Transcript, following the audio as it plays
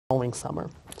following summer.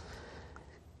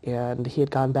 And he had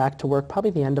gone back to work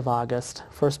probably the end of August,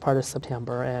 first part of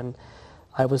September, and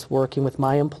I was working with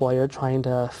my employer trying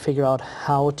to figure out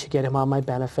how to get him on my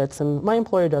benefits. And my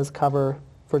employer does cover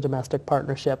for domestic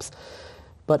partnerships,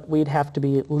 but we'd have to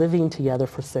be living together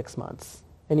for 6 months.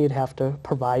 And you'd have to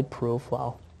provide proof.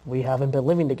 Well, we haven't been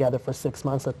living together for 6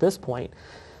 months at this point.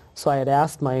 So I had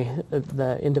asked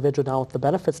the individual down with the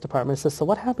benefits department, I said, so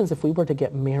what happens if we were to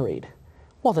get married?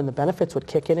 Well, then the benefits would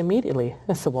kick in immediately.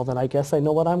 I said, well, then I guess I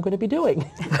know what I'm going to be doing.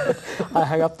 I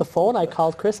hung up the phone. I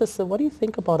called Chris. I said, what do you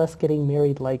think about us getting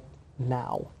married like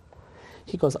now?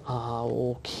 He goes,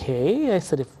 okay. I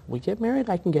said, if we get married,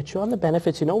 I can get you on the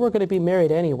benefits. You know we're going to be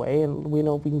married anyway, and we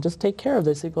know we can just take care of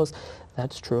this. He goes,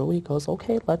 that's true. He goes,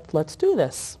 okay, let's do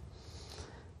this.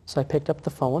 So I picked up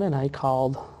the phone, and I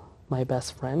called my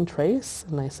best friend, Trace,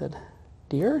 and I said,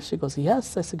 dear? She goes,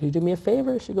 yes. I said, could you do me a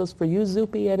favor? She goes, for you,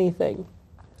 Zupi, anything.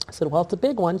 I said, well, it's a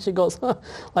big one. She goes,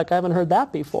 like I haven't heard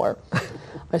that before.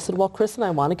 I said, well, Chris and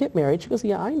I want to get married. She goes,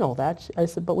 yeah, I know that. I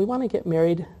said, but we want to get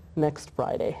married next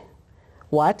Friday.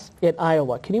 What? In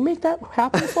Iowa. Can you make that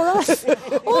happen for us?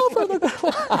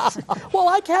 Well,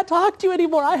 I can't talk to you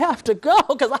anymore. I have to go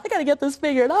because I got to get this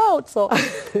figured out. So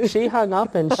she hung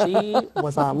up and she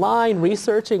was online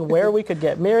researching where we could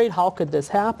get married, how could this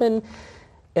happen.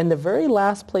 And the very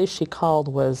last place she called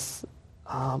was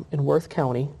in Worth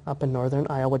County, up in northern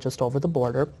Iowa, just over the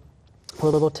border, a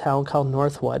little town called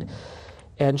Northwood.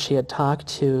 And she had talked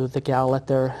to the gal at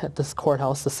this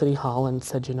courthouse, the city hall, and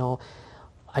said, you know,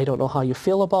 I don't know how you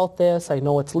feel about this. I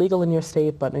know it's legal in your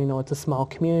state, but you know it's a small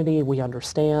community. We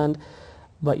understand.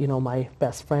 But you know, my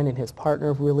best friend and his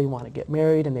partner really want to get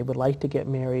married, and they would like to get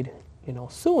married, you know,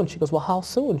 soon. She goes, well, how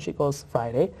soon? She goes,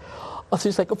 Friday. So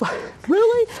she's like,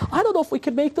 really? I don't know if we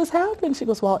could make this happen. She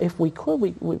goes, well, if we could,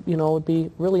 we you know, it would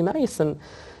be really nice. And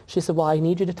she said, well, I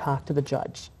need you to talk to the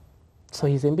judge. So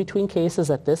he's in between cases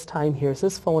at this time. Here's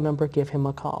his phone number. Give him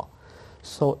a call.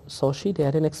 So she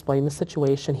did and explained the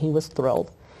situation. He was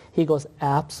thrilled. He goes,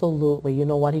 absolutely. You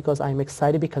know what? He goes, I'm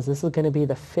excited because this is going to be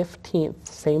the 15th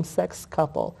same-sex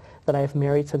couple that I've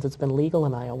married since it's been legal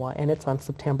in Iowa, and it's on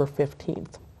September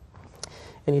 15th.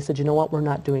 And he said, you know what? We're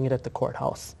not doing it at the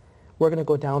courthouse. We're going to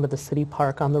go down to the city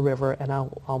park on the river, and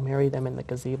I'll marry them in the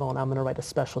gazebo, and I'm going to write a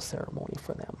special ceremony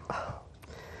for them.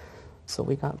 So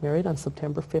we got married on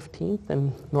September 15th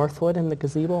in Northwood in the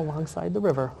gazebo alongside the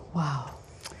river. Wow.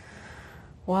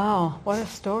 Wow, what a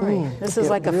story. This is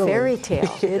like a fairy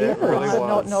tale. It really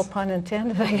was. No pun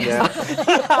intended, I guess.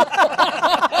 Yeah.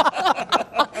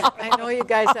 I know you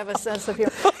guys have a sense of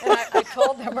humor. And I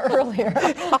told them earlier.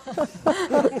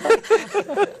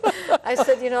 I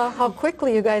said, you know, how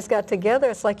quickly you guys got together.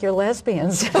 It's like you're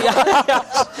lesbians.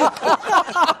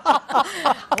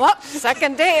 Well,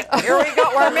 second date. Here we go.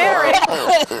 We're married.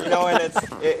 You know, and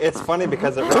it's funny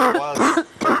because it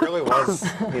really was,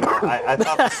 you know, I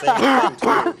thought the same thing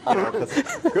too, you know,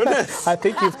 'cause goodness. I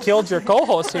think you've killed your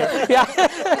co-host here. Yeah.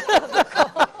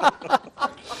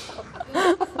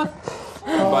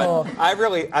 But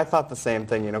I thought the same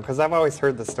thing, you know, because I've always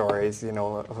heard the stories, you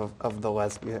know, of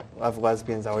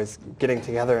lesbians always getting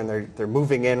together and they're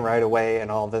moving in right away and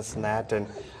all this and that, and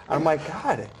I'm like,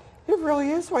 God, it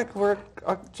really is like we're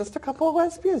just a couple of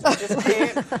lesbians.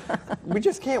 We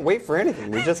just can't wait for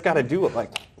anything. We just got to do it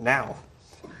like now.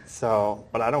 So,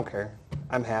 but I don't care.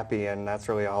 I'm happy, and that's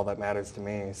really all that matters to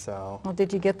me. So. Well,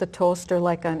 did you get the toaster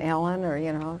like on Ellen, or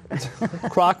you know?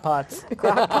 Crock pots.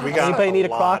 Anybody need a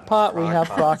crock pot? We have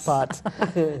crock pots.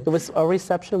 Our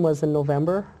reception was in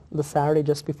November, the Saturday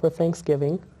just before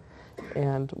Thanksgiving,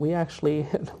 and we actually,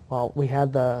 we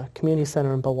had the community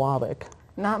center in Biwabic.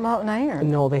 Not Mountain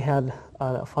Iron. No, they had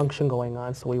a function going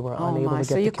on, so we were unable to get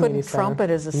so the you community couldn't center. trumpet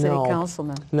as a city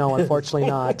councilman. No, unfortunately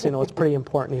not. You know, it's a pretty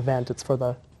important event. It's for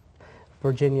the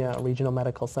Virginia Regional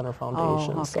Medical Center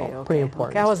Foundation, pretty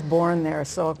important. Okay. I was born there,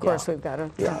 so of course we've got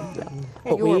to.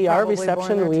 But our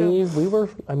reception, we were.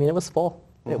 I mean, it was full.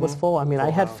 Mm-hmm. It was full. I mean, I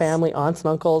had family, aunts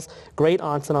and uncles, great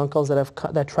aunts and uncles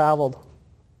that traveled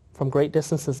from great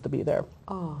distances to be there.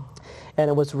 Oh.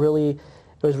 And it was really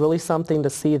something to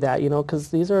see that, you know, because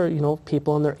these are, you know,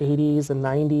 people in their 80s and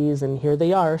 90s, and here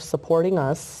they are supporting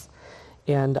us.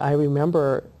 And I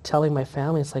remember telling my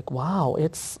family, it's like, wow,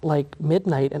 it's like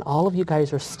midnight and all of you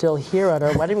guys are still here at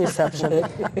our wedding reception.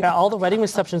 All the wedding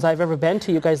receptions I've ever been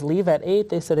to, you guys leave at 8.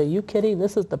 They said, are you kidding?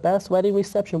 This is the best wedding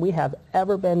reception we have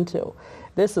ever been to.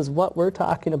 This is what we're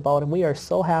talking about, and we are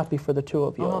so happy for the two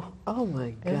of you. Oh my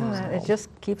God. Isn't it just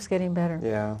keeps getting better.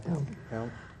 Yeah.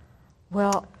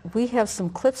 Well, we have some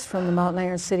clips from the Mountain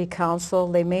Iron City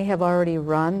Council. They may have already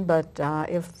run, but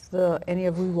if any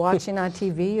of you watching on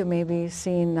TV, you may be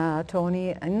seeing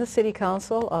Tony in the City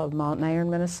Council of Mountain Iron,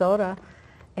 Minnesota.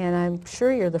 And I'm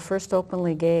sure you're the first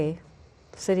openly gay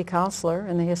city councilor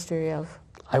in the history of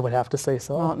I would have to say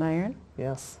so. Mountain Iron.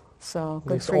 Yes. So At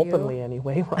good least for openly you.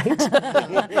 anyway, right?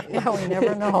 Yeah, we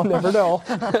never know. Never know.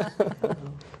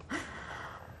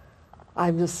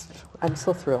 I'm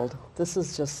so thrilled. This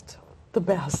is just the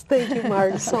best. Thank you,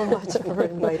 Martin, so much for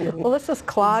inviting me. Well, this is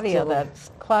Claudia,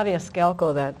 Claudia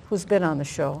Skalko, who's been on the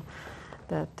show,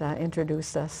 that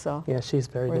introduced us. So Yeah, she's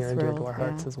very We're near and dear to thrilled, our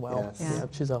hearts yeah. as well. Yes. Yeah.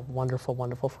 She's a wonderful,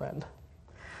 wonderful friend.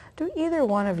 do either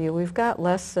one of you, we've got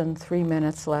less than 3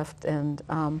 minutes left, and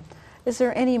is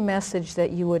there any message that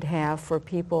you would have for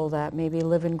people that maybe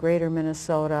live in greater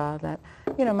Minnesota that,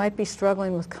 you know, might be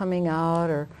struggling with coming out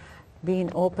or being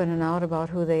open and out about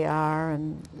who they are?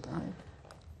 And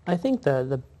I think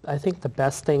the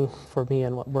best thing for me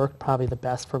and what worked probably the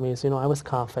best for me is, I was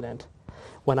confident.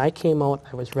 When I came out,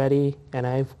 I was ready, and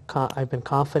I've been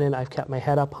confident. I've kept my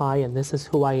head up high, and this is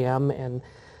who I am. And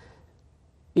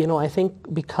I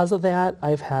think because of that,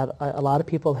 I've had a lot of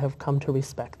people have come to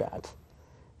respect that.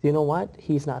 You know what?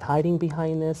 He's not hiding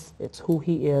behind this. It's who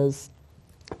he is.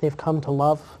 They've come to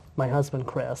love my husband,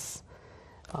 Chris.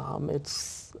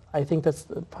 I think that's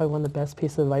probably one of the best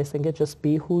pieces of advice I can get. Just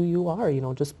be who you are,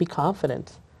 just be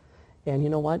confident. And you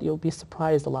know what? You'll be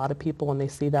surprised. A lot of people, when they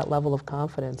see that level of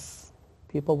confidence,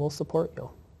 people will support you.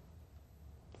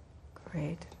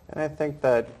 great. And I think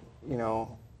that,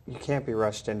 you can't be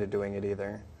rushed into doing it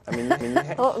either. I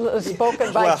mean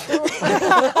Spoken by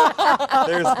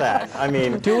there's that. I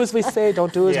mean, Do as we say,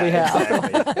 don't do as we have.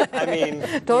 exactly. I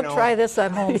mean, Don't try this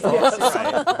at home, folks.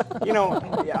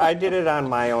 Right. I did it on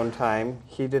my own time.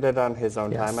 He did it on his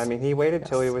own Yes. time. I mean, he waited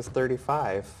till he Yes. was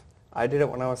 35. I did it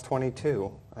when I was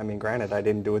 22. I mean, granted, I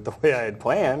didn't do it the way I had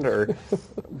planned,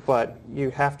 but you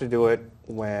have to do it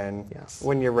when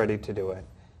you're ready to do it.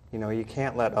 You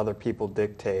can't let other people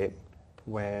dictate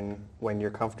when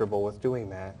you're comfortable with doing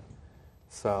that.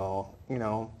 So,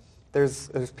 there's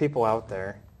people out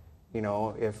there.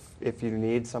 If you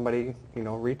need somebody,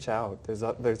 reach out.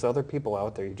 There's other people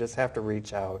out there. You just have to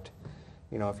reach out.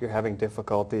 If you're having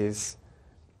difficulties,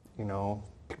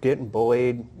 getting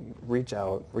bullied, reach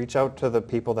out. Reach out to the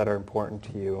people that are important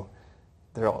to you.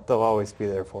 They'll always be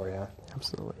there for you.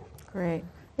 Absolutely. Great.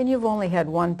 And you've only had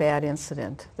one bad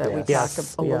incident that we Yes.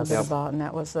 talked a little bit Yes. about, and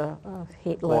that was a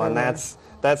hate letter. Well, and that's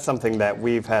something that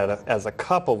we've had, as a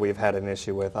couple, we've had an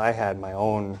issue with. I had my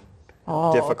own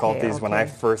difficulties when I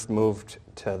first moved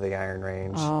to the Iron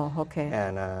Range. Oh, okay.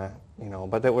 And,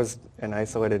 but it was an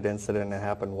isolated incident. It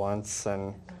happened once,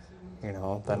 and,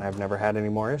 then I've never had any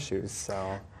more issues,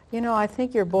 so. I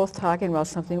think you're both talking about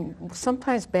something.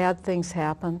 Sometimes bad things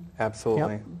happen,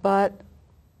 Absolutely. but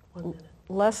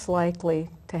less likely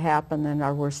to happen than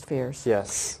our worst fears.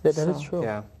 Yes. That is So- true.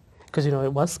 Yeah. Because,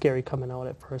 it was scary coming out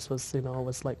at first. It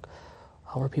was like,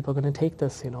 how are people going to take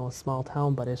this, a small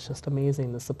town? But it's just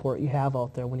amazing the support you have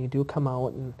out there when you do come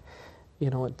out, and,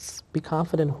 it's be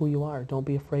confident who you are. Don't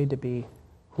be afraid to be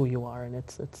who you are. And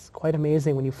it's quite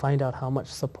amazing when you find out how much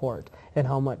support and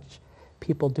how much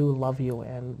people do love you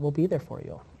and will be there for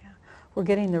you. We're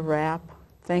getting the wrap.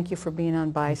 Thank you for being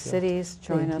on BiCities.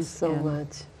 Join Thank us. you so and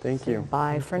much. Thank you.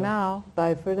 Bye for now.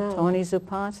 Bye for now. Tony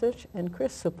Zupancich and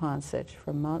Chris Zupancich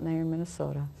from Mountain Iron,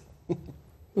 Minnesota.